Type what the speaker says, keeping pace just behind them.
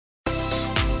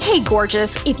Hey,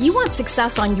 gorgeous. If you want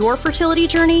success on your fertility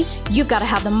journey, you've got to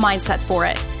have the mindset for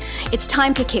it. It's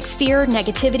time to kick fear,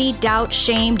 negativity, doubt,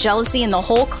 shame, jealousy, and the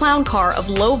whole clown car of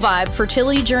low-vibe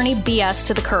fertility journey BS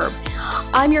to the curb.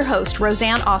 I'm your host,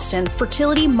 Roseanne Austin,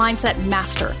 fertility mindset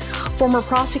master, former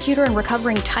prosecutor and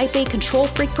recovering type A control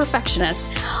freak perfectionist.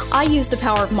 I use the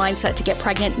power of mindset to get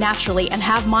pregnant naturally and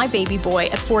have my baby boy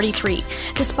at 43,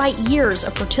 despite years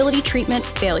of fertility treatment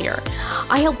failure.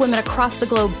 I help women across the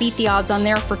globe beat the odds on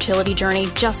their fertility journey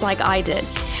just like I did.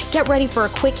 Get ready for a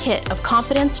quick hit of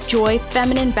confidence, joy,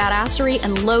 feminine badassery,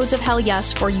 and loads of hell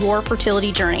yes for your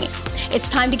fertility journey. It's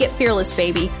time to get fearless,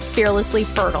 baby. Fearlessly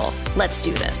fertile. Let's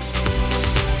do this.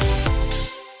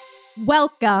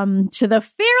 Welcome to the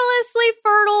Fearlessly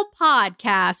Fertile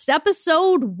Podcast,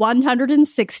 episode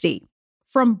 160.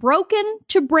 From Broken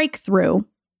to Breakthrough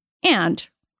and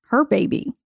her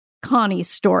baby, Connie's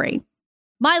story.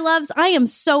 My loves, I am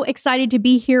so excited to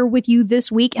be here with you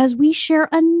this week as we share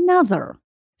another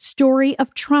story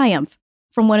of triumph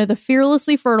from one of the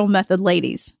Fearlessly Fertile Method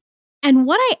ladies. And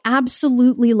what I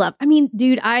absolutely love,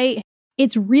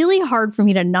 it's really hard for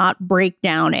me to not break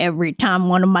down every time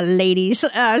one of my ladies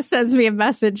sends me a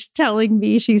message telling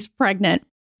me she's pregnant,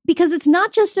 because it's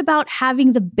not just about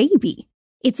having the baby.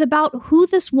 It's about who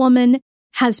this woman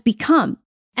has become.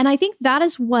 And I think that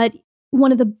is what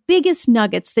one of the biggest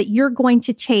nuggets that you're going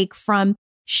to take from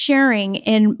sharing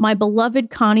in my beloved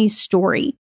Connie's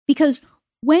story, because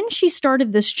when she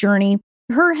started this journey,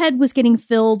 her head was getting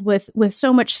filled with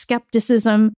so much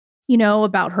skepticism,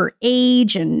 about her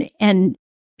age and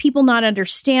people not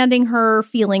understanding her,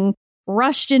 feeling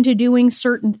rushed into doing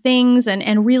certain things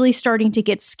and really starting to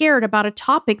get scared about a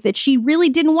topic that she really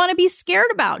didn't want to be scared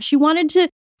about. She wanted to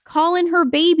call in her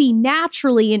baby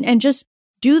naturally and just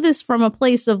do this from a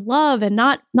place of love and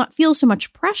not feel so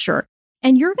much pressure.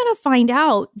 And you're going to find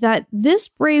out that this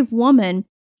brave woman,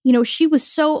 she was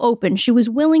so open. She was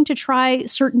willing to try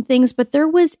certain things, but there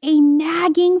was a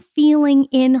nagging feeling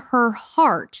in her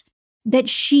heart that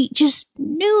she just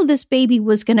knew this baby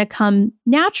was going to come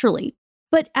naturally.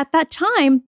 But at that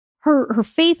time, her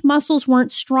faith muscles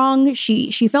weren't strong.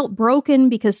 She felt broken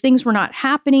because things were not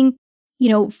happening,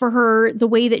 for her the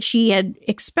way that she had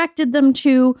expected them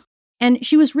to. And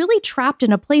she was really trapped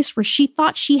in a place where she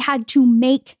thought she had to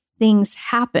make things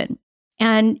happen.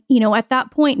 And, at that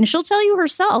point, and she'll tell you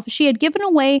herself, she had given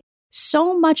away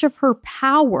so much of her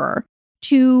power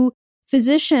to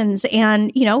physicians.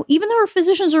 And, even though her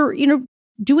physicians are,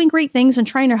 doing great things and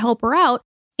trying to help her out,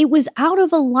 it was out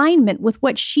of alignment with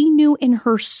what she knew in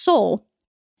her soul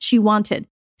she wanted.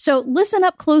 So listen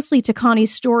up closely to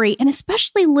Connie's story, and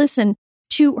especially listen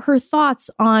to her thoughts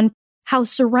on how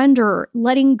surrender,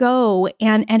 letting go,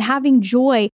 and having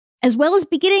joy, as well as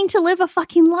beginning to live a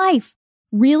fucking life,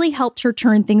 really helped her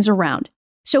turn things around.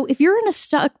 So if you're in a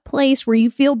stuck place where you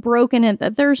feel broken and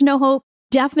that there's no hope,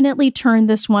 definitely turn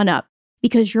this one up,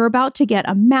 because you're about to get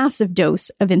a massive dose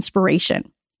of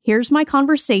inspiration. Here's my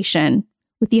conversation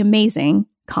with the amazing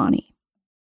Connie.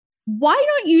 Why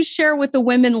don't you share with the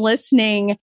women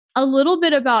listening a little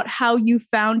bit about how you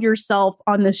found yourself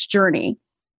on this journey?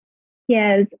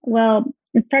 Yes. Well,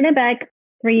 it started back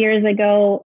 3 years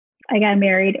ago. I got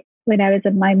married when I was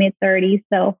in my mid-30s.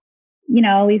 So, I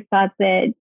always thought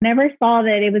that, never saw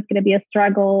that it was going to be a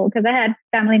struggle, because I had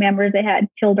family members that had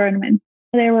children when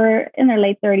they were in their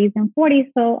late 30s and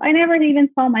 40s. So I never even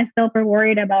saw myself or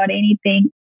worried about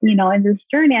anything, in this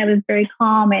journey. I was very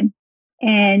calm.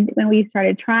 And when we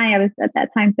started trying, I was at that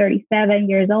time 37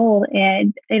 years old,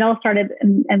 and it all started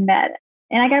in that.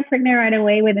 And I got pregnant right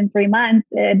away within 3 months.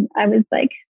 And I was like,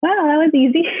 wow, that was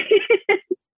easy.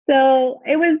 So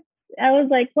I was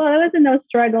like, well, it wasn't no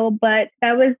struggle, but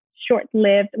that was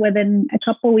short-lived. Within a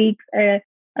couple weeks,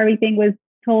 everything was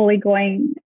totally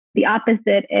going the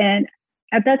opposite. And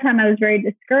at that time I was very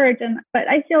discouraged, but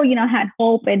I still, had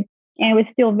hope and was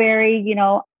still very,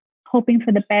 hoping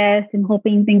for the best and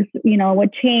hoping things,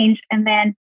 would change. And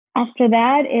then after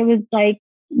that, it was like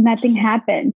nothing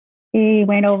happened. It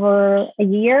went over a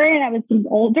year and I was getting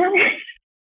older.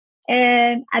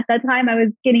 And at that time I was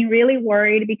getting really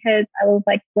worried, because I was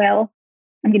like, well,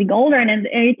 I'm getting older. And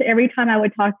every time I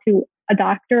would talk to a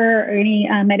doctor or any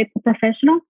medical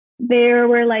professional, they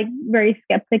were like very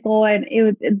skeptical. And it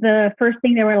was the first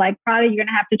thing they were like, probably you're going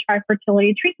to have to try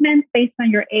fertility treatments based on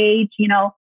your age,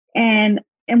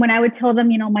 and when I would tell them,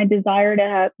 my desire to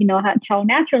have, have a child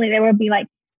naturally, they would be like,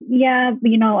 yeah,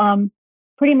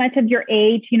 pretty much at your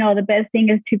age, the best thing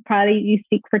is to probably you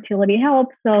seek fertility help.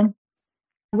 So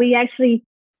we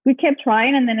kept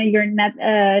trying, and then a year,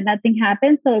 nothing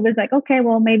happened. So it was like, okay,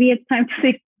 well, maybe it's time to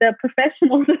seek the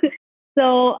professionals.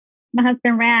 So my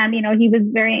husband Ram, he was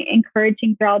very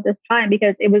encouraging throughout this time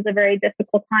because it was a very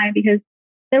difficult time because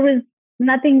there was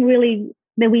nothing really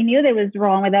that we knew that was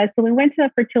wrong with us. So we went to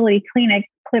a fertility clinic.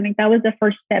 That was the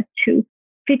first step to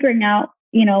figuring out,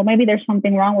 maybe there's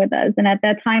something wrong with us. And at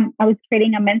that time, I was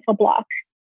creating a mental block,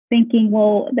 thinking,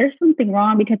 well, there's something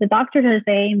wrong because the doctors are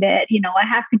saying that, I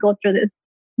have to go through this,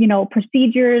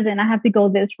 procedures and I have to go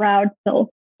this route. So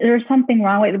there's something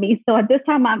wrong with me. So at this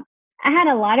time, I had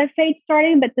a lot of faith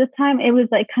starting, but this time it was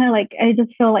like kind of like, I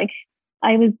just feel like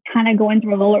I was kind of going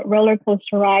through a roller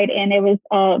coaster ride, and it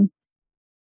was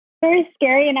very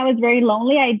scary, and I was very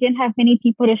lonely. I didn't have many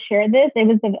people to share this. It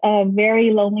was a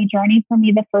very lonely journey for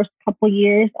me the first couple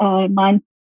years, months,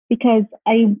 because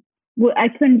I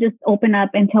couldn't just open up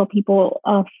and tell people,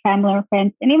 family or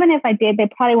friends. And even if I did, they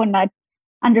probably would not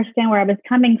understand where I was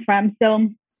coming from. So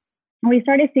we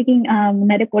started seeking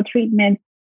medical treatment.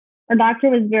 Our doctor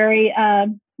was very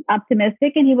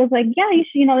optimistic, and he was like, yeah, you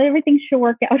should, everything should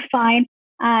work out fine.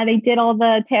 They did all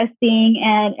the testing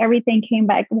and everything came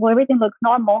back. Well, everything looked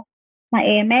normal. My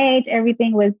AMH,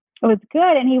 everything was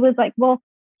good. And he was like, well,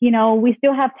 we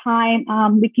still have time.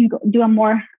 We can do a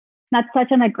more, not such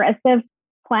an aggressive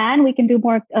plan. We can do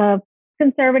more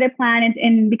conservative plan,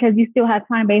 and because you still have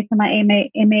time based on my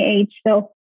AMH.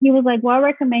 So he was like, well, I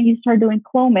recommend you start doing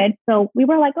Clomid. So we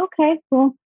were like, okay,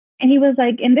 cool. And he was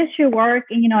like, and this should work,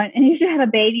 and and you should have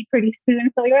a baby pretty soon.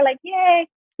 So we were like, yay,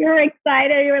 we were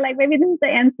excited. We were like, maybe this is the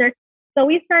answer. So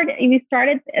we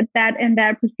started at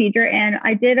that procedure, and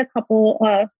I did a couple,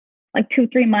 like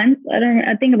 2-3 months.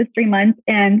 I think it was 3 months,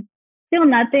 and still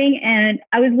nothing. And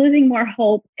I was losing more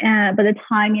hope. By the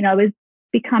time, I was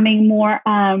becoming more,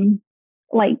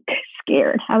 like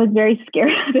scared. I was very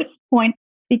scared at this point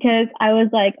because I was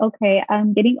like, okay,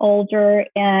 I'm getting older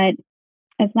and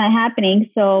it's not happening.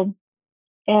 So,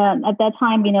 at that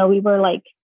time, we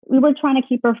were trying to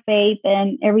keep our faith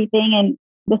and everything. And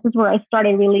this is where I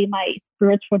started really my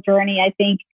spiritual journey. I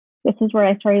think this is where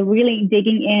I started really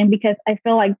digging in because I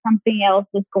feel like something else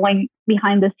was going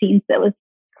behind the scenes that was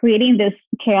creating this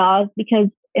chaos, because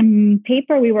in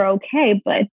paper we were okay,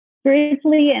 but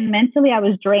spiritually and mentally I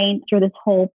was drained through this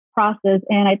whole process.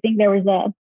 And I think there was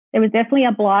definitely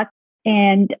a block.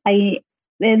 And I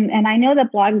know the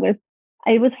block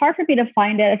it was hard for me to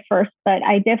find it at first, but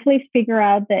I definitely figured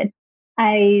out that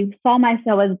I saw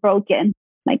myself as broken,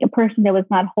 like a person that was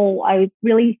not whole. I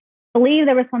really believed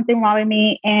there was something wrong with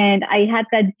me, and I had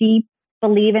that deep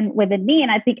belief within me.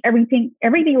 And I think everything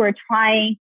we were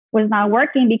trying was not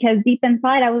working, because deep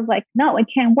inside I was like, no, it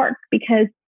can't work because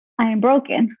I am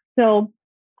broken. So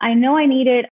I know I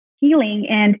needed healing.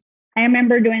 And I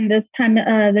remember during this time,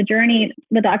 the journey,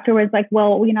 the doctor was like,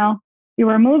 well, you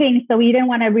were moving, so we didn't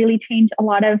want to really change a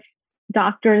lot of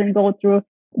doctors and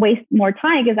waste more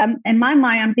time, because in my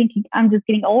mind, I'm thinking I'm just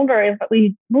getting older. If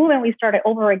we move and we start it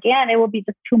over again, it will be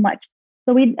just too much.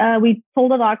 So we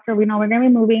told the doctor, we're going to be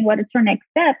moving. What is our next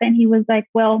step? And he was like,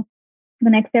 well, the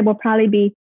next step will probably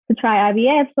be to try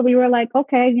IVF. So we were like,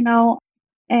 okay,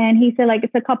 and he said, like,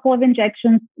 it's a couple of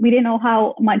injections. We didn't know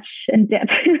how much in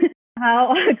depth,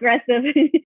 how aggressive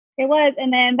it was.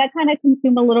 And then that kind of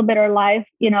consumed a little bit of our life,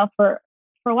 for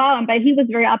a while. But he was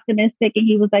very optimistic, and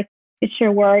he was like, it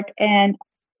should work. And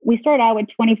we started out with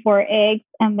 24 eggs,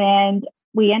 and then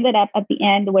we ended up at the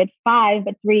end with 5,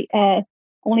 but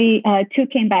only 2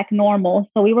 came back normal.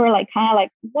 So we were like, kind of like,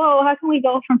 whoa, how can we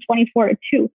go from 24 to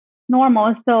 2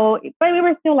 normal? So, but we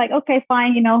were still like, okay,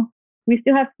 fine. We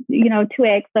still have, 2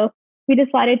 eggs. So we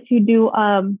decided to do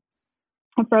a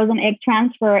frozen egg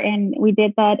transfer, and we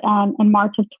did that in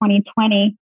March of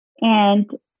 2020. And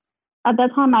at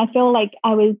that time, I feel like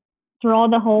I was, through all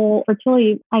the whole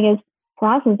fertility,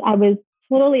 process, I was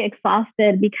totally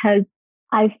exhausted, because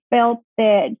I felt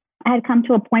that I had come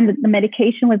to a point that the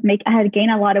medication I had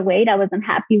gained a lot of weight. I wasn't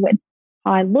happy with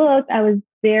how I looked. I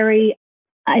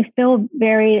feel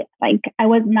very like I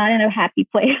was not in a happy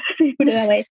place, put it that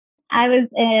way. I was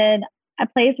in a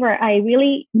place where I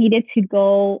really needed to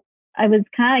go. I was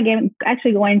kind of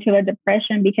actually going into a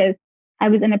depression, because I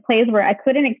was in a place where I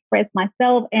couldn't express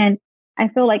myself. And I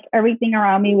feel like everything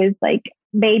around me was like,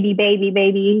 baby, baby,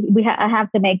 baby. I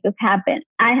have to make this happen.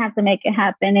 I have to make it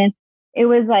happen. And it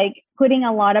was like putting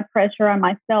a lot of pressure on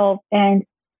myself. And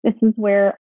this is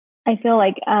where I feel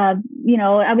like, I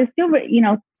was still,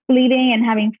 believing and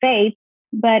having faith.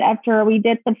 But after we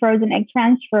did the frozen egg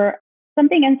transfer,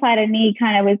 something inside of me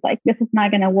kind of was like, this is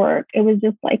not going to work. It was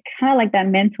just like kind of like that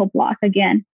mental block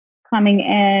again coming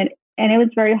in. And it was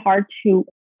very hard to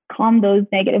calm those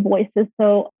negative voices.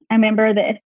 So I remember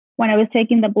that when I was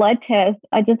taking the blood test,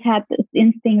 I just had this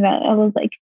instinct that I was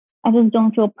like, I just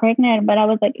don't feel pregnant. But I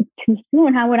was like, it's too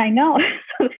soon. How would I know?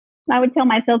 I would tell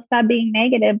myself, stop being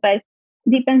negative. But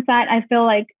deep inside, I feel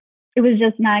like it was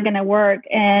just not going to work.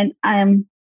 And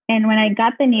when I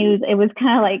got the news, it was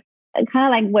kind of like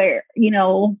where,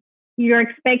 you're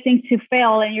expecting to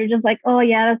fail and you're just like, oh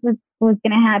yeah, that's what's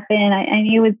going to happen. I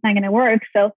knew it's not going to work.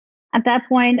 So at that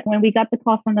point, when we got the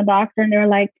call from the doctor and they were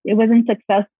like, it wasn't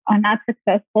not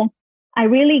successful, I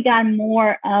really got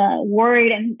more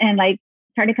worried and like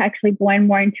started actually going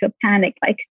more into a panic.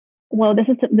 Like, well, this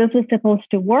was supposed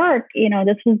to work.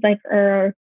 This was like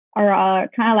our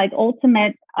kind of like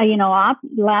ultimate,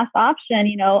 last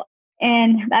option.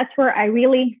 And that's where I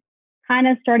really kind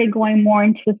of started going more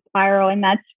into a spiral. And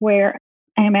that's where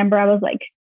I remember I was like,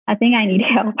 I think I need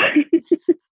help.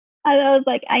 I was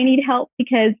like, I need help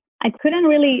because I couldn't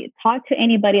really talk to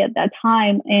anybody at that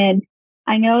time. And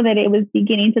I know that it was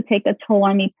beginning to take a toll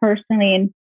on me personally.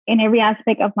 And in every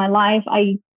aspect of my life,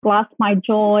 I lost my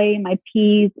joy, my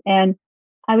peace, and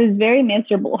I was very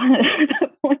miserable at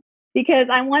that point because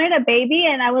I wanted a baby.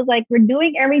 And I was like, we're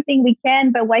doing everything we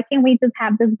can, but why can't we just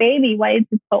have this baby? Why is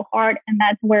it so hard? And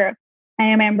that's where I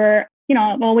remember,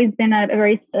 I've always been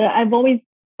I've always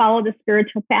followed the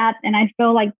spiritual path. And I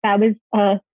feel like that was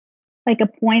like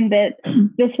a point that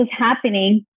this was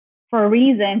happening for a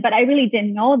reason, but I really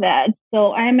didn't know that.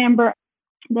 So I remember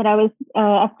that I was,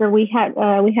 after we had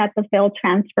the failed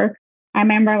transfer, I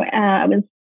remember I was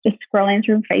just scrolling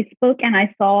through Facebook and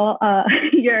I saw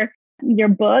your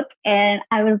book and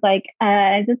I was like,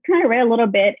 I just kind of read a little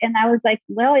bit and I was like,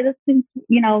 well, this is,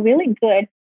 really good.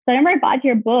 So I remember I bought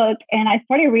your book and I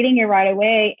started reading it right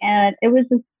away. And it was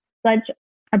just such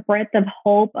a breath of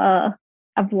hope, of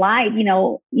light.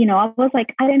 I was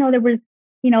like, I didn't know there was,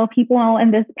 people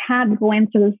in this path going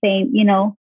through the same,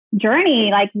 journey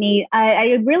like me.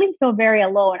 I really feel very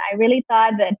alone. I really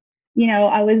thought that,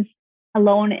 I was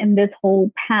alone in this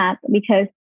whole path because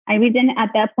at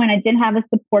that point, I didn't have a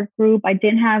support group. I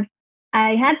had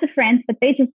the friends, but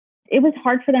it was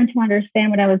hard for them to understand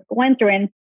what I was going through. And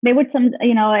they would and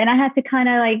I had to kind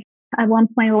of like, at one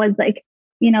point was like,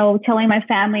 telling my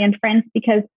family and friends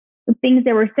because the things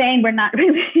they were saying were not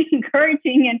really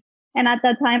encouraging. And at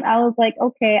that time I was like,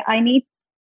 okay, I need,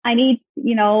 I knew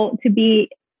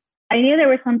there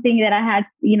was something that I had,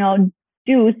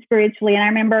 do spiritually. And I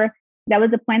remember that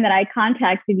was the point that I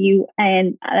contacted you.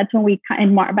 And that's when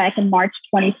back in March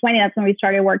 2020, that's when we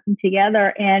started working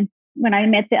together. And when I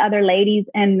met the other ladies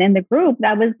and in the group,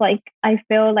 that was like, I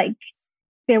feel like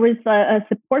there was a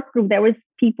support group. There was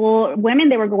women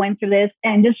that were going through this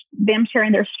and just them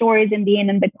sharing their stories and being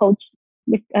in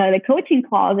the coaching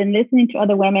calls and listening to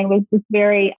other women was just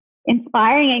very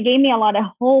inspiring and gave me a lot of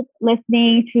hope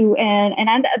listening to,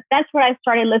 that's where I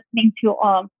started listening to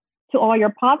all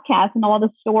your podcasts and all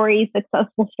the stories,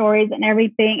 successful stories and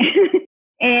everything.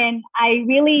 And I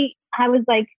was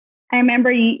like, I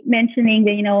remember you mentioning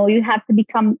that, you have to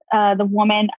become the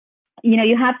woman,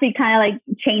 you have to kind of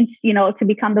like change, to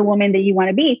become the woman that you want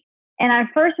to be. And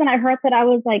at first, when I heard that, I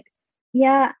was like,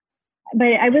 yeah, but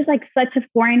I was like such a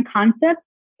foreign concept.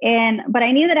 But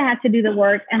I knew that I had to do the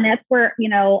work. And that's where,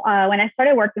 when I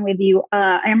started working with you,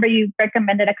 I remember you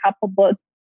recommended a couple books.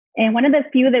 And one of the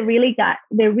few that really,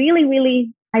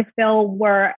 I feel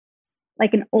were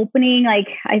like an opening. Like,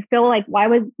 I feel like why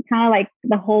was kind of like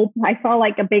I saw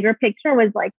like a bigger picture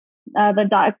was like the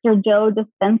Dr. Joe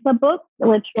Dispenza books,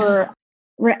 which were,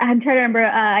 I'm trying to remember,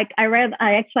 I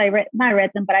not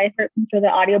read them, but I heard them through the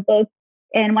audiobooks.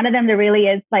 And one of them that really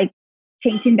is like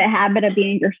changing the habit of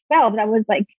being yourself. That was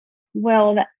like,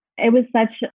 it was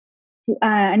such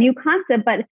a new concept,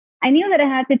 but I knew that I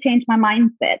had to change my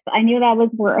mindset. I knew that was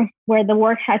where the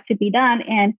work had to be done.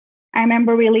 And I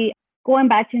remember really going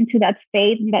back into that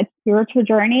faith, that spiritual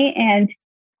journey. And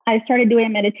I started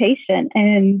doing meditation.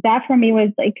 And that for me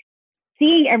was like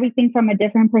seeing everything from a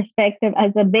different perspective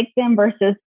as a victim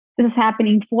versus this is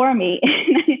happening for me.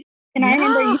 And I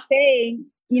remember you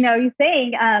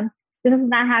saying, this is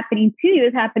not happening to you,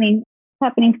 it's happening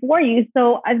for you.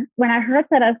 So when I heard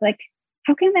that, I was like,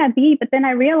 how can that be? But then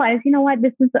I realized, you know what,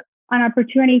 this is an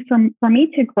opportunity for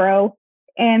me to grow.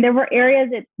 And there were areas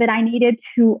that I needed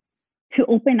to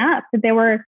open up, that they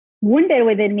were wounded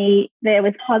within me, that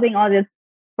was causing all this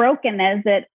brokenness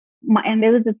and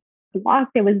there was this block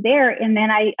that was there. And then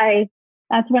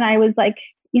that's when I was like,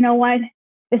 you know what,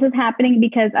 this is happening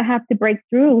because I have to break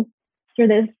through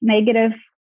this negative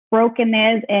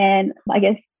brokenness. And I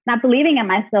guess not believing in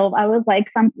myself. I was like,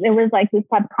 it was like this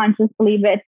subconscious belief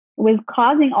that was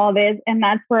causing all this. And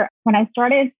that's where, when I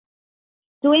started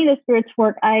doing the spiritual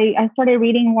work, I started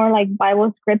reading more like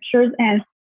Bible scriptures. And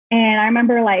I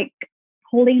remember like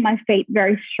holding my faith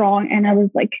very strong. And I was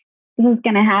like, this is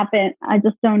going to happen. I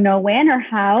just don't know when or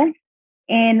how.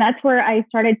 And that's where I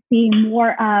started seeing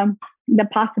more the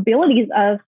possibilities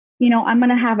of, I'm going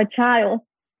to have a child.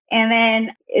 And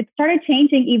then it started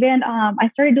changing. Even I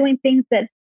started doing things that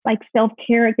like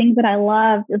self-care, things that I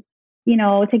love, just,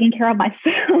 taking care of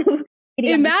myself.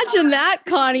 Imagine that,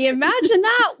 Connie. Imagine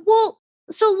that. Well,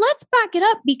 so let's back it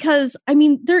up because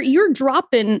you're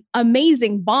dropping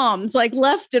amazing bombs like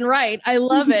left and right. I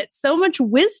love it. So much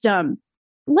wisdom.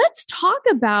 Let's talk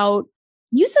about,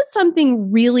 you said something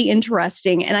really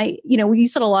interesting. And you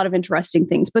said a lot of interesting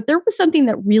things, but there was something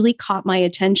that really caught my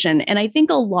attention. And I think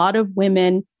a lot of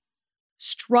women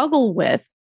struggle with,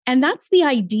 and that's the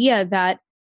idea that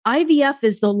IVF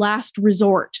is the last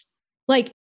resort.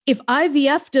 Like, if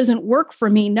IVF doesn't work for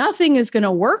me, nothing is going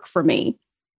to work for me.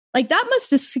 Like, that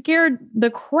must have scared the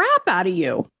crap out of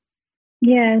you.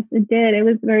 Yes, it did. It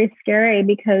was very scary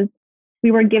because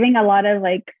we were giving a lot of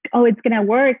like, oh, it's going to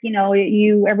work.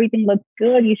 Everything looks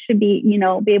good. You should be,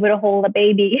 be able to hold a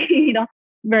baby,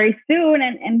 very soon.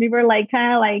 And we were like,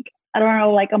 kind of like, I don't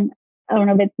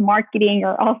know if it's marketing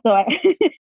or also,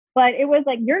 but it was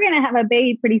like, you're going to have a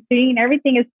baby pretty soon.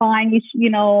 Everything is fine.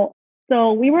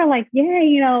 So we were like,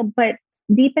 yeah, but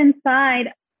deep inside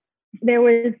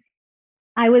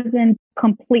I was in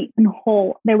complete and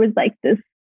whole. There was like this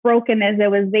brokenness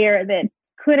that was there that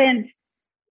couldn't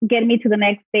get me to the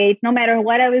next stage. No matter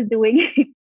what I was doing,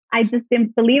 I just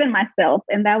didn't believe in myself.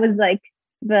 And that was like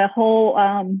the whole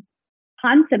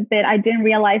concept that I didn't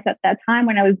realize at that time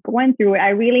when I was going through it. I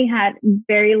really had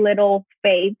very little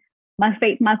faith. My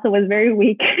faith muscle was very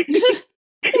weak.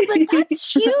 But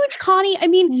that's huge, Connie.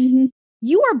 Mm-hmm.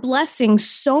 You are blessing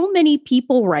so many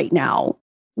people right now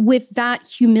with that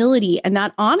humility and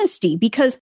that honesty,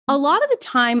 because a lot of the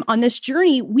time on this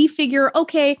journey, we figure,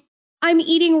 okay, I'm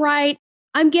eating right.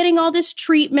 I'm getting all this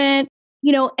treatment,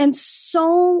 and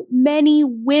so many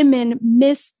women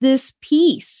miss this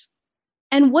piece.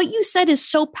 And what you said is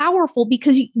so powerful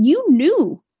because you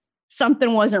knew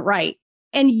something wasn't right.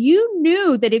 And you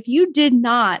knew that if you did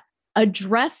not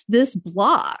address this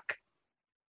block,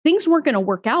 things weren't going to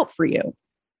work out for you.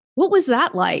 What was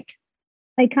that like?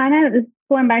 I kind of,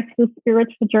 going back to the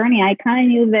spiritual journey, I kind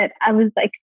of knew that I was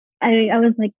like, I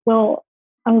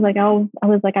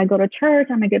go to church.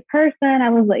 I'm a good person. I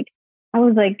was like,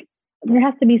 there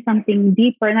has to be something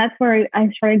deeper. And that's where I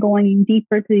started going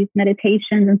deeper to these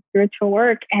meditations and spiritual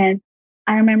work. And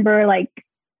I remember like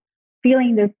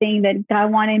feeling this thing that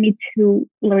God wanted me to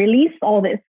release all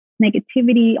this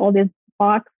negativity, all this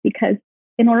box, because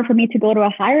in order for me to go to a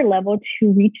higher level,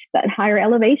 to reach that higher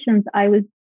elevations, I was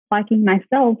lacking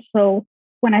myself. So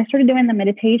when I started doing the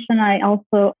meditation, I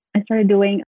started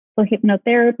doing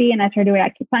hypnotherapy, and I started doing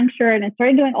acupuncture, and I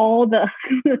started doing all the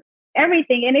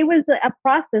everything. And it was a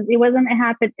process.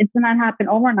 It did not happen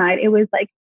overnight. It was like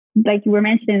you were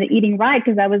mentioning, the eating right,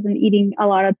 because I wasn't eating a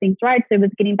lot of things right. So it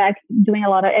was getting back, doing a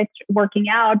lot of extra working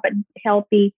out, but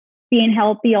being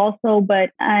healthy also.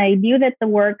 But I knew that the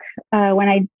work, when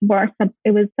I worked,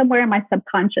 it was somewhere in my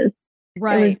subconscious.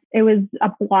 Right. It was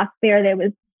a block there that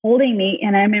was holding me.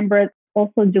 And I remember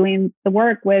also doing the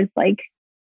work was like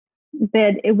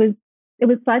that. It was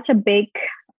such a big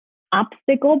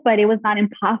obstacle, but it was not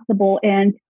impossible.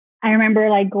 And I remember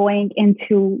like going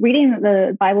into reading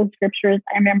the Bible scriptures.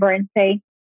 I remember and say,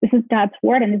 this is God's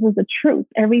word and this is the truth.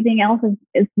 Everything else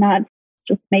is not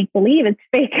just make believe, it's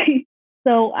fake.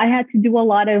 So I had to do a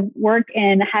lot of work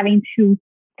and having to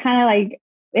kind of like,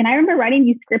 and I remember writing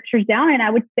these scriptures down, and I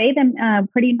would say them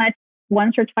pretty much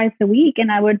once or twice a week.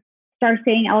 And I would start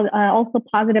saying also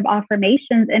positive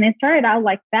affirmations. And it started out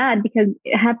like that because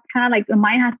it has kind of like the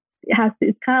mind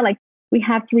it's kind of like we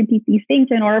have to repeat these things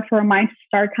in order for our mind to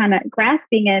start kind of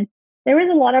grasping it. There was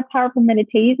a lot of powerful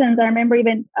meditations. I remember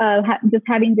even just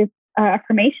having this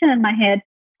affirmation in my head.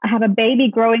 I have a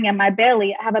baby growing in my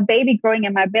belly. I have a baby growing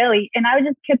in my belly. And I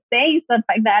just kept saying stuff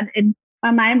like that. And my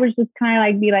mind was just kind of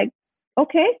like, be like,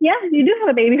 okay, yeah, you do have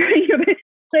a baby growing in your belly.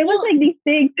 So it was like these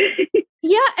things.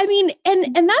 Yeah, I mean,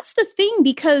 and that's the thing,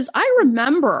 because I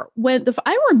remember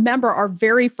our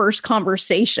very first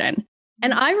conversation.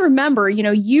 And I remember,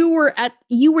 you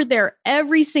were there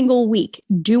every single week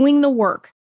doing the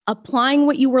work, applying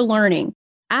what you were learning,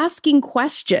 asking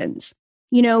questions.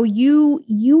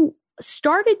 You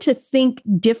started to think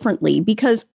differently,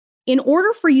 because in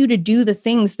order for you to do the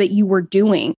things that you were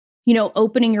doing,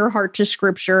 opening your heart to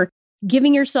scripture,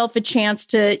 giving yourself a chance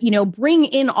to, bring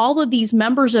in all of these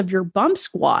members of your bump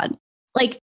squad,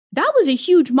 like that was a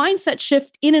huge mindset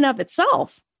shift in and of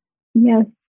itself. Yes.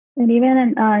 And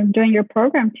even during your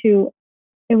program too,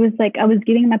 it was like I was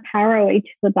giving my power away to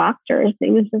the doctors.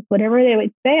 It was just whatever they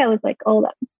would say. I was like, oh,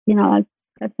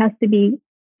 that has to be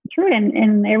true.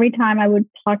 And every time I would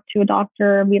talk to a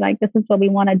doctor and be like, this is what we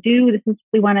want to do. This is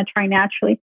what we want to try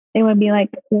naturally. They would be like,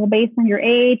 well, based on your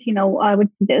age, I would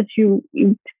suggest you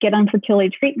get on fertility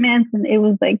treatments. And it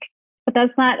was like, but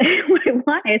that's not what I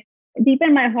wanted. Deep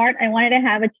in my heart, I wanted to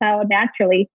have a child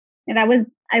naturally. And it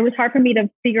was hard for me to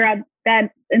figure out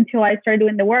that until I started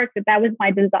doing the work, that was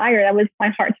my desire. That was my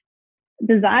heart's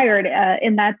desired.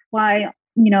 And that's why,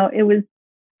 it was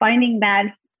finding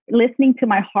that, listening to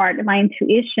my heart and my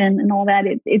intuition and all that.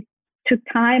 It took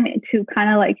time to kind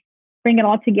of like bring it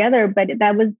all together. But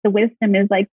that was the wisdom, is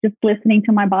like just listening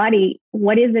to my body.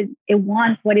 What is it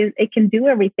wants? It can do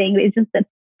everything. It's just that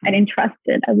I didn't trust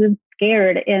it. I was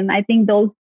scared. And I think those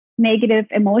negative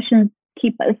emotions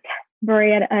keep us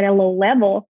very at a low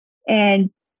level. And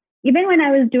even when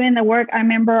I was doing the work, I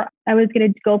remember I was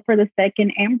going to go for the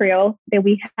second embryo that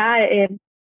we had. And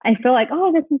I feel like,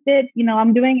 oh, this is it.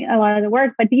 I'm doing a lot of the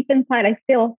work, but deep inside, I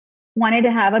still wanted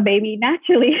to have a baby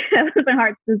naturally. That was my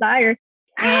heart's desire.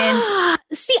 And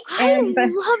see, I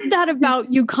love that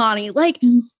about you, Connie. Like,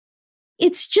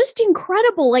 it's just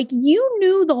incredible. Like, you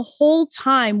knew the whole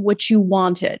time what you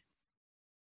wanted.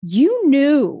 You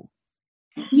knew,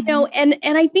 and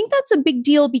I think that's a big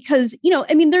deal because,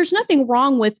 there's nothing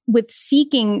wrong with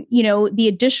seeking, the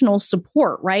additional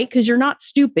support, right? Because you're not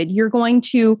stupid. You're going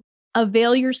to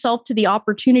avail yourself to the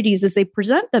opportunities as they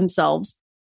present themselves.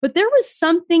 But there was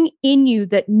something in you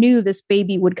that knew this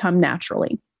baby would come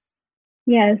naturally.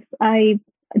 Yes,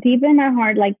 deep in my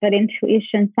heart, like that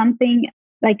intuition, something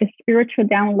like a spiritual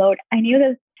download. I knew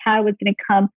this child was going to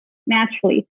come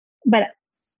naturally, but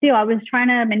still, I was trying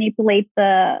to manipulate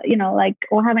the, like,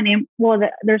 we'll have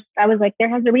I was like, there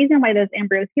has a reason why there's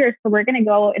embryos here, so we're going to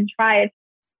go and try it.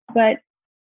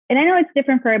 And I know it's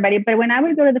different for everybody, but when I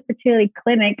would go to the fertility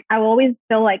clinic, I would always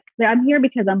feel like I'm here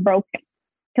because I'm broken,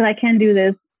 because I can't do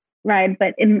this, right?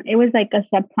 But it was like a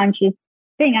subconscious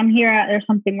thing. I'm here. There's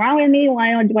something wrong with me.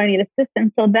 Why do I need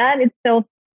assistance? So that itself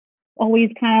always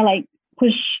kind of like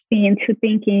pushed me into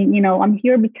thinking, I'm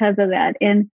here because of that.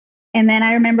 And then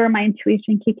I remember my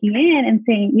intuition kicking in and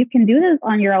saying, you can do this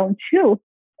on your own too.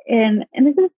 And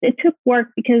it took work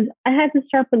because I had to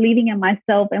start believing in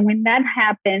myself. And when that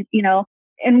happened,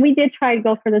 and we did try to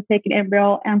go for the second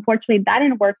embryo. And unfortunately, that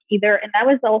didn't work either. And that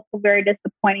was also very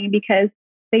disappointing because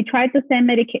they tried to send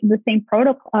the same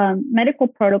medical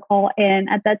protocol. And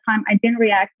at that time, I didn't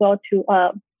react well to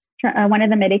one of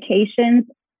the medications. I'm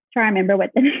trying to remember what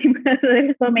the name was.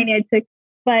 There's so many I took.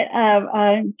 But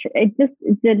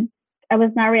I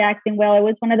was not reacting well. It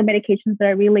was one of the medications that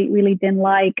I really, really didn't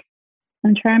like.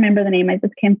 I'm trying to remember the name. I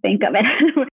just can't think of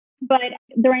it. But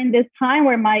during this time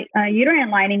where my uterine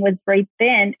lining was very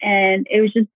thin, and it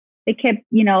was just, they kept,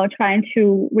 trying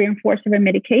to reinforce every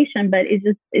medication, but it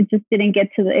just didn't get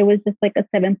to it was just like a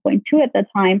 7.2 at the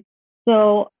time.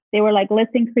 So they were like,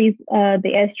 let's increase the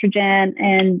estrogen,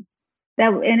 and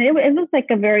it was like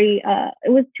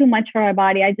it was too much for our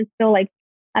body. I just feel like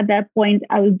at that point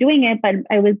I was doing it, but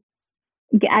I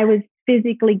was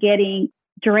physically getting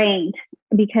drained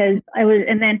because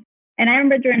and I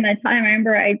remember during that time,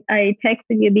 I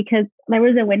texted you because there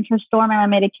was a winter storm and my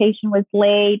medication was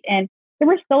late, and there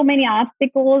were so many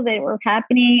obstacles that were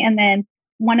happening. And then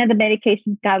one of the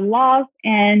medications got lost,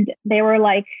 and they were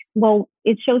like, well,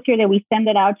 it shows here that we send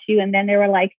it out to you. And then they were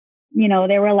like,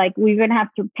 we're going to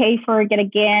have to pay for it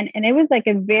again. And it was like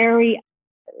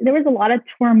there was a lot of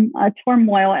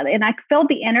turmoil, and I felt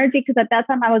the energy because at that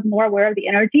time I was more aware of the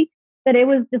energy, that it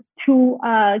was just too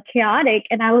chaotic.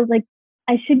 And I was like,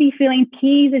 I should be feeling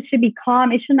peace. It should be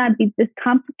calm. It should not be this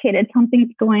complicated.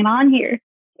 Something's going on here.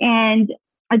 And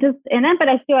I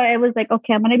was like,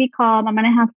 okay, I'm going to be calm. I'm going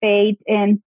to have faith.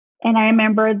 And I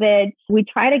remember that we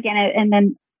tried again. And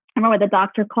then I remember the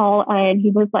doctor called and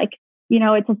he was like,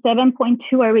 it's a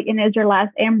 7.2 and is your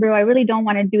last embryo. I really don't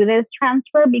want to do this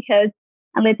transfer because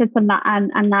unless it's a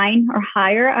 9 or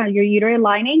higher, your uterine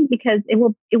lining, because it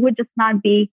would just not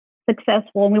be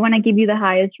successful, and we want to give you the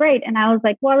highest rate. And I was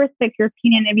like, well, I respect your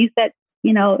opinion. If you said,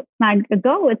 it's not a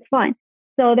go, it's fine.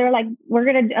 So they're like, we're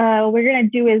gonna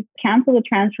do is cancel the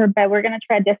transfer, but we're gonna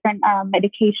try a different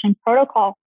medication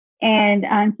protocol. And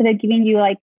instead of giving you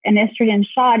like an estrogen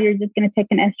shot, you're just gonna take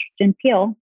an estrogen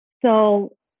pill.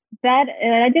 So that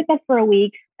I did that for a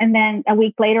week, and then a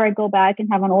week later, I go back and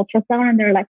have an ultrasound, and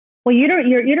they're like, well, your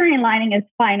uterine lining is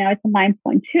fine now. It's a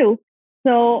 9.2.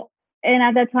 So. And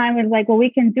at that time, it was like, what we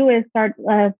can do is start,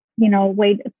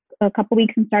 wait a couple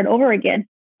weeks and start over again.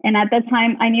 And at that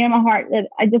time, I knew in my heart that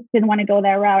I just didn't want to go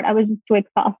that route. I was just too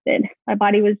exhausted. My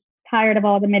body was tired of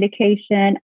all the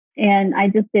medication, and I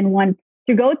just didn't want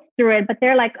to go through it. But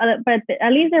they're like, but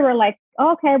at least they were like,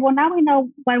 oh, okay, well, now we know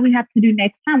what we have to do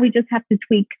next time. We just have to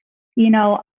tweak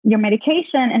your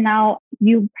medication, and now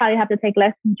you probably have to take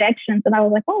less injections. And I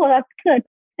was like, oh, well, that's good.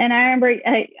 And I remember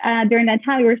during that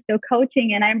time we were still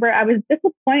coaching, and I remember I was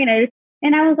disappointed.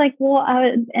 And I was like, well,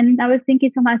 I was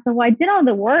thinking to myself, well, I did all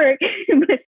the work,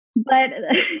 but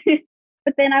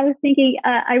then I was thinking,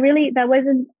 that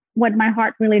wasn't what my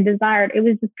heart really desired. It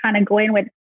was just kind of going with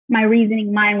my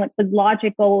reasoning mind, what was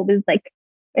logical. It was like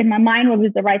in my mind, what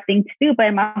was the right thing to do, but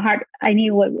in my heart, I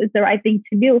knew what was the right thing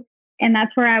to do. And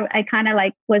that's where I kind of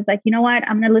like was like, you know what,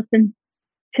 I'm going to listen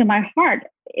to my heart.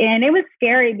 And it was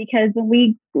scary because when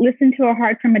we listen to our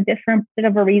heart from a different bit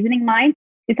of a reasoning mind,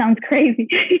 it sounds crazy.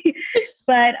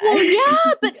 But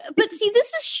see,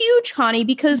 this is huge, Connie,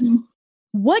 because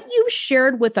what you've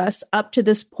shared with us up to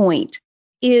this point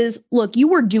is, look, you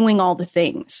were doing all the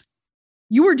things.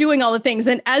 You were doing all the things.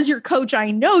 And as your coach,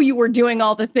 I know you were doing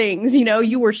all the things.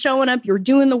 You were showing up, you're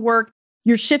doing the work,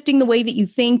 you're shifting the way that you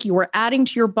think, you were adding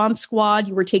to your bump squad,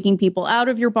 you were taking people out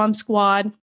of your bump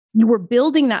squad, you were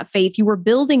building that faith, you were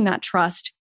building that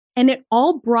trust. And it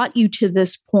all brought you to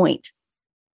this point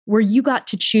where you got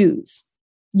to choose.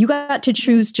 You got to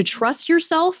choose to trust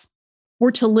yourself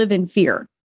or to live in fear.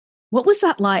 What was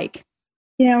that like?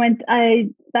 And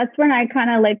that's when I kind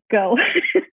of let go.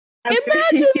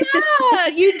 Imagine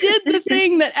that. You did the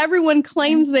thing that everyone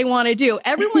claims they want to do.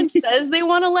 Everyone says they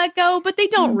want to let go, but they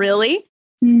don't really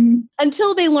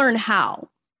until they learn how.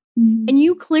 And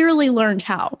you clearly learned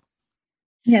how.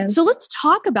 Yes. So let's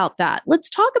talk about that. Let's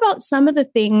talk about some of the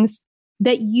things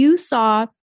that you saw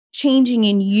changing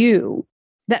in you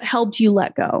that helped you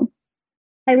let go.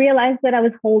 I realized that I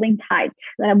was holding tight,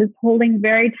 that I was holding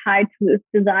very tight to this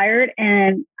desire,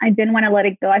 and I didn't want to let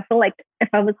it go. I feel like if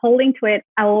I was holding to it,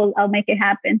 I'll make it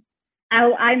happen. I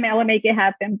will make it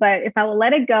happen. But if I will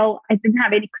let it go, I didn't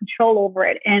have any control over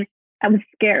it. And it was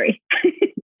scary.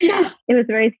 Yeah. It was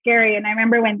very scary. And I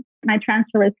remember when my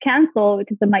transfer was canceled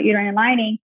because of my uterine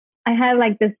lining, I had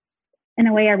like this, in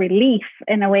a way, a relief,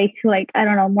 in a way to like, I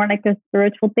don't know, more like a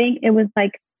spiritual thing. It was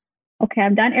like, okay,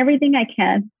 I've done everything I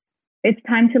can. It's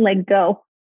time to let go.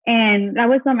 And that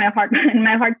was on my heart and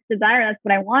my heart's desire. That's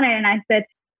what I wanted. And I said,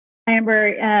 I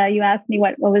remember you asked me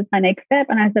what was my next step.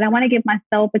 And I said, I want to give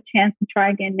myself a chance to try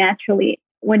again naturally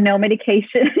with no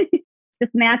medication,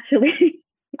 just naturally.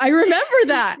 I remember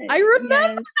that.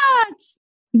 That.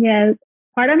 Yes.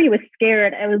 Part of me was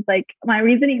scared. I was like, my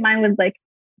reasoning mind was like,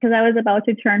 because I was about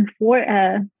to turn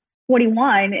 41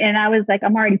 and I was like,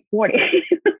 I'm already 40.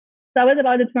 So I was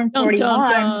about to turn 41. Dun,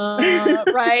 dun,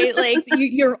 dun. Right? Like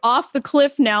you're off the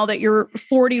cliff now that you're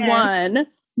 41. Yes.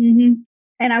 Mm-hmm.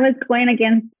 And I was going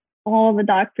against all the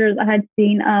doctors. I had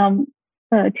seen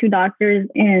 2 doctors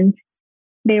and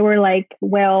they were like,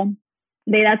 well,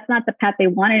 that's not the path they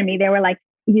wanted me. They were like,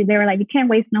 you can't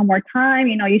waste no more time.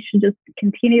 You should just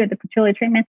continue with the fertility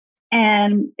treatment.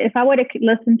 And if I would have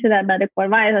listened to that medical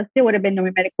advice, I still would have been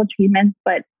doing medical treatments.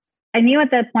 But I knew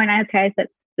at that point, I said,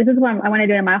 this is what I want to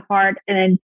do in my heart.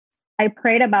 And I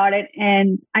prayed about it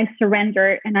and I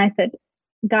surrendered. And I said,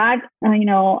 God,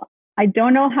 I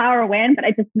don't know how or when, but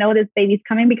I just know this baby's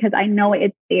coming because I know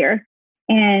it's there.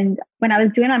 And when I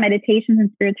was doing my meditations and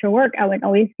spiritual work, I would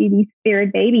always see these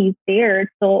spirit babies there.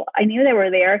 So I knew they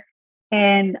were there.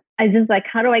 And I just like,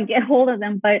 how do I get hold of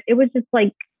them? But it was just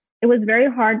like, it was very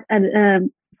hard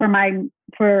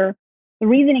for the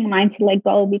reasoning mind to let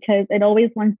go because it always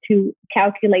wants to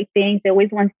calculate things. It always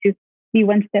wants to be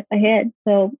one step ahead.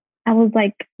 So I was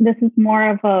like, this is more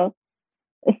of a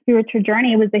spiritual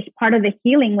journey. It was a part of the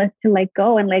healing was to let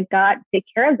go and let God take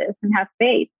care of this and have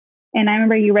faith. And I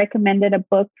remember you recommended a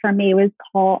book for me. It was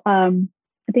called, I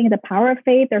think The Power of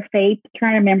Faith or Faith. I'm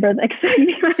trying to remember the exact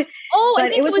name. Oh, I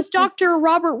think it was Dr.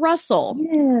 Robert Russell.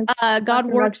 Yes, God Dr.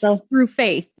 works Russell. through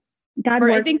faith.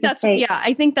 I think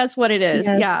that's what it is.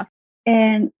 Yes. Yeah.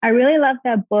 And I really loved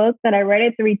that book that I read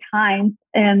it 3 times.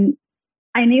 And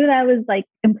I knew that was like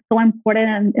so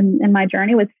important in my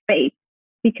journey with faith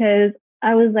because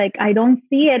I was like, I don't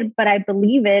see it, but I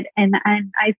believe it. And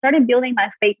I started building my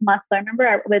faith muscle. I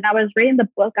remember when I was reading the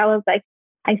book, I was like,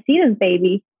 I see this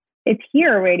baby. It's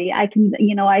here already. I can,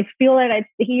 I feel it. It's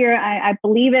here. I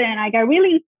believe it. And I got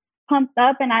really pumped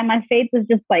up and my faith was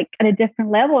just like at a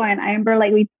different level. And I remember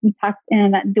like we talked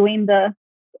in doing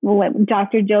what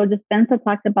Dr. Joe Dispenza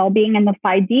talked about being in the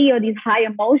 5D or these high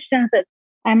emotions. That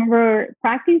I remember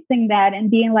practicing that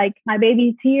and being like, my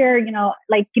baby's here,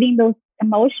 like getting those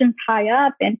emotions high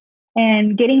up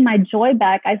and getting my joy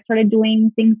back. I started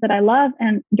doing things that I love.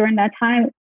 And during that time,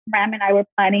 Ram and I were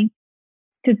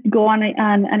to go on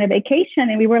a vacation,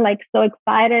 and we were like so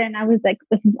excited. And I was like,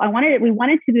 we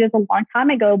wanted to do this a long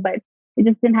time ago, but we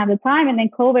just didn't have the time. And then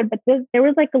COVID, but there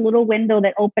was like a little window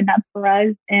that opened up for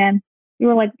us, and we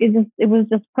were like, it was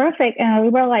just perfect. And we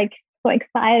were like so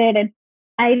excited. And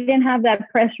I didn't have that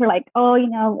pressure, like, oh,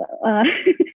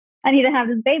 I need to have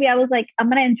this baby. I was like, I'm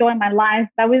going to enjoy my life.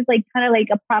 That was like kind of like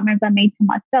a promise I made to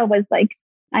myself, was like,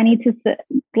 I need to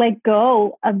let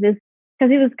go of this,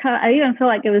 because it was I even feel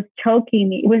like it was choking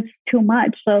me. It was too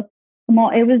much. So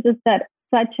it was just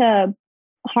such a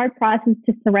hard process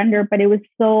to surrender. But it was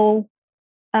so,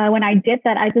 when I did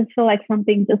that, I just feel like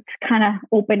something just kind of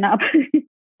opened up.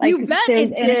 Like, you bet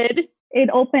it did. It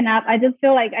opened up. I just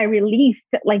feel like I released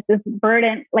like this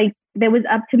burden, like that was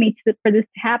up to me for this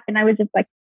to happen. I was just like,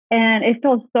 and it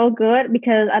felt so good,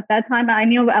 because at that time I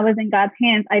knew I was in God's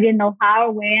hands. I didn't know how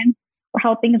or when or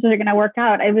how things were going to work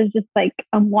out. I was just like,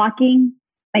 I'm walking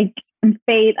like in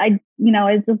faith.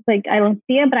 It's just like, I don't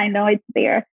see it, but I know it's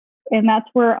there. And that's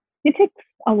where it takes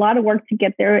a lot of work to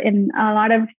get there, and a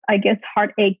lot of, I guess,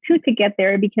 heartache too to get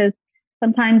there, because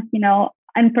sometimes,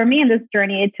 and for me in this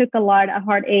journey, it took a lot of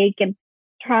heartache and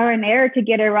trial and error to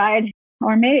get it right,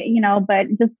 or maybe, but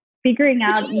just figuring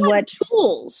out what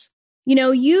tools.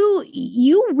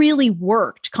 You really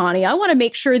worked, Connie. I want to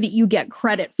make sure that you get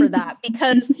credit for that,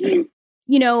 because,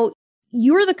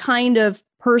 you're the kind of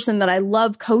person that I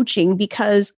love coaching,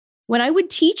 because when I would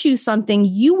teach you something,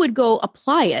 you would go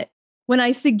apply it. When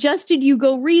I suggested you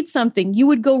go read something, you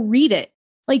would go read it.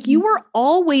 Like, you were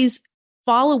always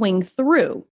following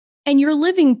through, and you're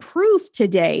living proof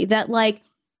today that, like,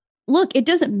 look, it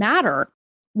doesn't matter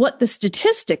what the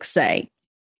statistics say.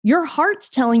 Your heart's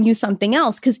telling you something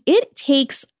else, because it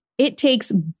takes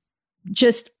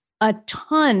just a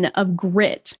ton of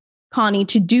grit, Connie,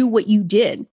 to do what you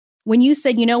did. When you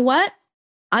said, you know what,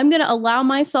 I'm going to allow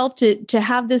myself to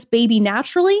have this baby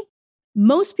naturally.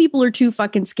 Most people are too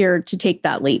fucking scared to take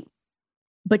that leap,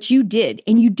 but you did,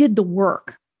 and you did the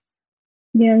work.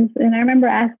 Yes. And I remember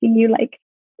asking you, like,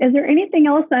 is there anything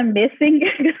else I'm missing?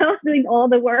 Because I was doing all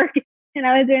the work, and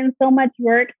I was doing so much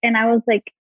work, and I was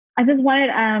like, I just wanted,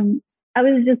 I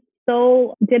was just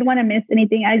so, didn't want to miss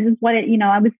anything. I just wanted,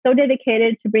 I was so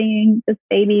dedicated to bringing this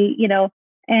baby,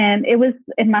 and it was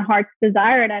in my heart's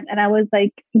desire. And I was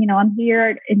like, I'm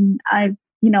here, and I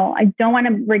don't want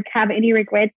to have any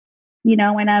regrets,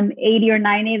 when I'm 80 or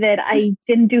 90, that I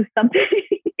didn't do something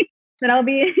that I'll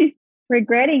be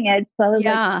regretting it. So I was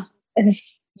like,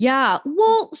 yeah.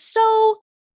 Well, so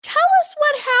tell us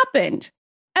what happened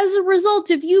as a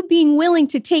result of you being willing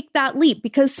to take that leap,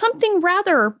 because something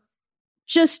rather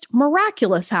just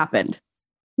miraculous happened.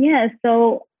 Yeah.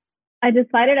 So I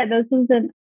decided that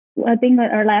I think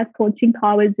that our last coaching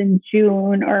call was in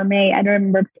June or May. I don't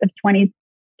remember, of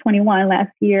 2021,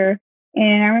 last year.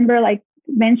 And I remember like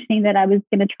mentioning that I was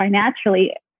going to try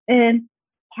naturally. And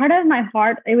part of my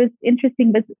heart, it was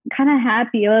interesting, but kind of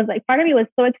happy. It was like, part of me was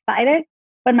so excited,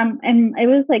 but and it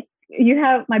was like,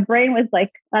 my brain was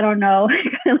like, I don't know.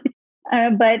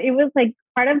 But it was like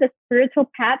part of the spiritual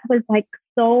path was like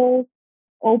so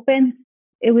open.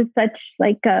 It was such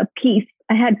like a peace.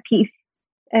 I had peace.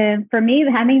 And for me,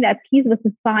 having that peace was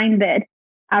a sign that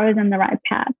I was on the right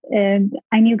path. And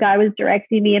I knew God was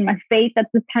directing me, and my faith at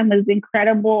this time was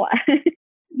incredible.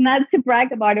 Not to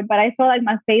brag about it, but I felt like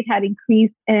my faith had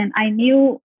increased, and I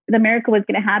knew the miracle was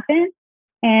going to happen.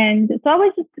 And so I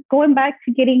was just going back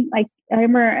to getting, like, I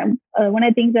remember one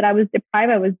of the things that I was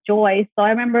deprived of was joy. So I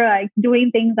remember like doing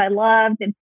things I loved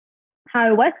and how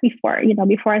it was before,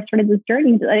 before I started this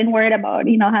journey. I didn't worry about,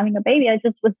 having a baby. I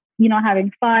just was,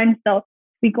 having fun. So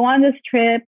we go on this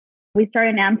trip. We start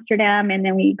in Amsterdam, and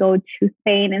then we go to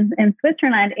Spain and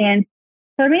Switzerland. And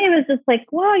for me, it was just like,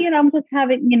 well, I'm just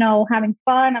having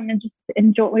fun.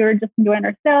 We were just enjoying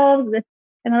ourselves.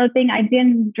 Another thing, I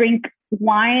didn't drink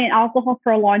wine and alcohol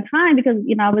for a long time because,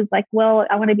 I was like, well,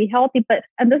 I want to be healthy. But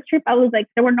on this trip, I was like,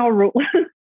 there were no rules.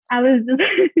 I was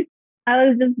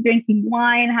just drinking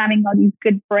wine, having all these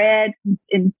good breads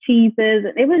and cheeses.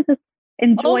 And it was just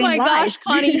enjoying life. Oh my gosh,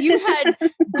 Connie, you had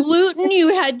gluten,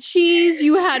 you had cheese,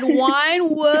 you had wine.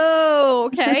 Whoa.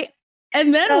 Okay.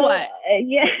 And then what?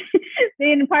 Yeah.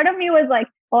 Then part of me was like,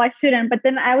 oh, I shouldn't. But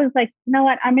then I was like, you know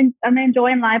what? I'm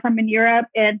enjoying life. I'm in Europe,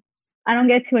 and I don't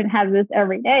get to have this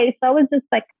every day. So I was just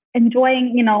like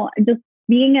enjoying, just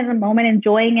being in the moment,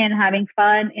 enjoying it and having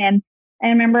fun. And I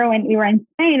remember when we were in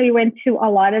Spain, we went to a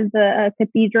lot of the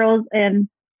cathedrals, and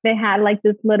they had like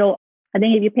this little, I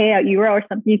think if you pay €1 or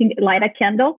something, you can light a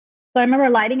candle. So I remember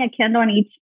lighting a candle in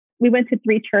each. We went to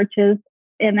 3 churches,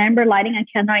 and I remember lighting a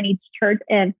candle in each church.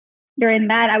 And during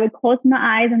that, I would close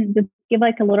my eyes and just give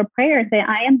like a little prayer and say,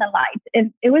 I am the light.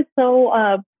 And it was so,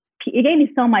 it gave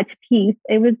me so much peace.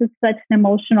 It was just such an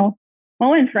emotional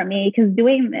moment for me, because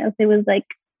doing this, it was like,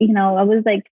 I was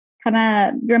like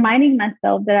kind of reminding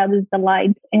myself that I was the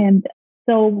light. And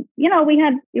So,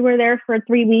 we were there for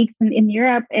 3 weeks in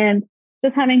Europe and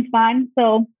just having fun.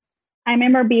 So I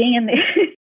remember being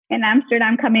in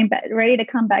Amsterdam, coming back, ready to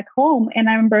come back home. And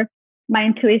I remember my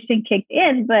intuition kicked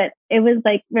in, but it was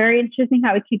like very interesting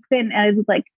how it kicks in. And it was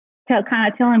like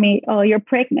kind of telling me, oh, you're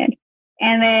pregnant.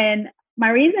 And then my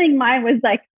reasoning mind was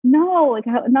like, no,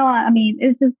 I mean,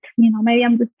 it's just, maybe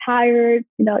I'm just tired,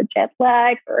 jet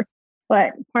lag,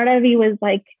 but part of me was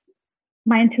like,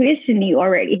 my intuition knew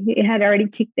already. It had already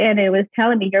kicked in. It was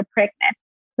telling me you're pregnant.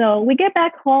 So we get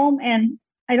back home and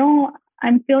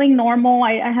I'm feeling normal.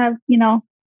 I have,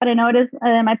 but I noticed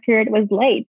my period was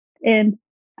late and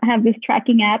I have this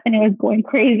tracking app and it was going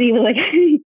crazy. It was like,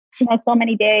 so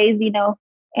many days,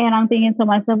 and I'm thinking to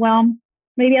myself, well,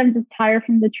 maybe I'm just tired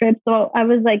from the trip. So I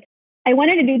was like, I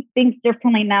wanted to do things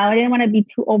differently now. I didn't want to be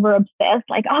too over obsessed.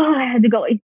 Like, oh, I had to go.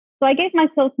 So I gave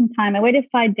myself some time. I waited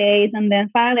 5 days. And then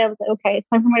finally I was like, okay, it's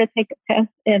time for me to take a test.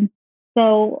 And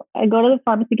so I go to the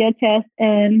pharmacy, get a test.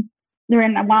 And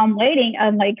while I'm waiting,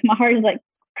 I'm like, my heart is like,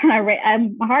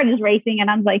 my heart is racing. And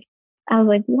I was like,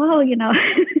 whoa,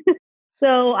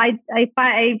 So I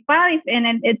finally,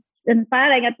 and then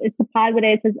finally I got it's a positive.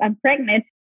 It says I'm pregnant.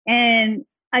 And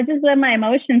I just let my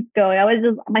emotions go.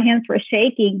 My hands were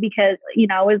shaking because,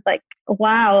 I was like,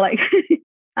 wow, like,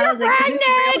 you're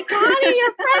pregnant, Connie,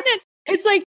 you're pregnant. It's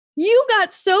like, you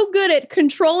got so good at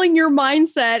controlling your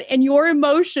mindset and your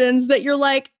emotions that you're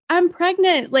like, I'm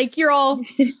pregnant. Like you're all,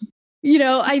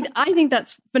 I think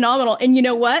that's phenomenal. And you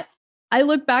know what? I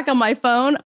look back on my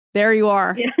phone. There you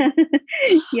are.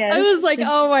 Yeah. Yes. I was like,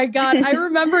 oh my God. I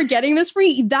remember getting this for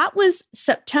you. That was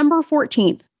September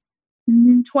 14th,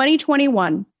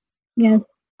 2021. Yes.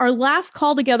 Our last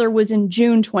call together was in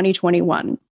June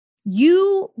 2021.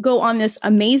 You go on this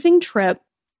amazing trip.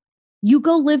 You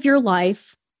go live your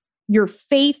life. Your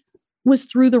faith was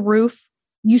through the roof.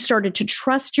 You started to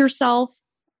trust yourself.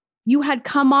 You had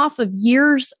come off of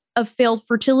years of failed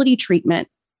fertility treatment.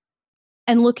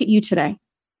 And look at you today.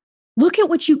 Look at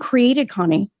what you created,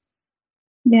 Connie.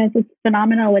 Yes, it's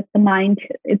phenomenal with the mind.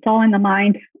 It's all in the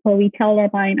mind. What we tell our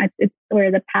mind, it's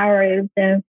where the power is.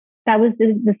 That was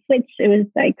the switch. It was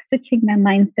like switching my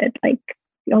mindset. Like,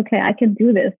 okay, I can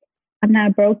do this. I'm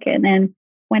not broken. And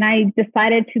when I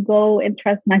decided to go and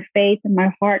trust my faith and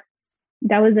my heart,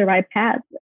 that was the right path.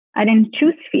 I didn't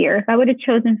choose fear. If I would have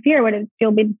chosen fear, I would have still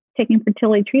been taking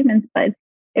fertility treatments. But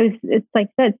it's like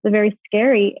that. It's very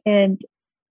scary. And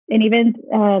even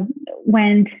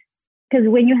because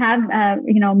when you have,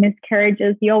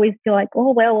 miscarriages, you always feel like,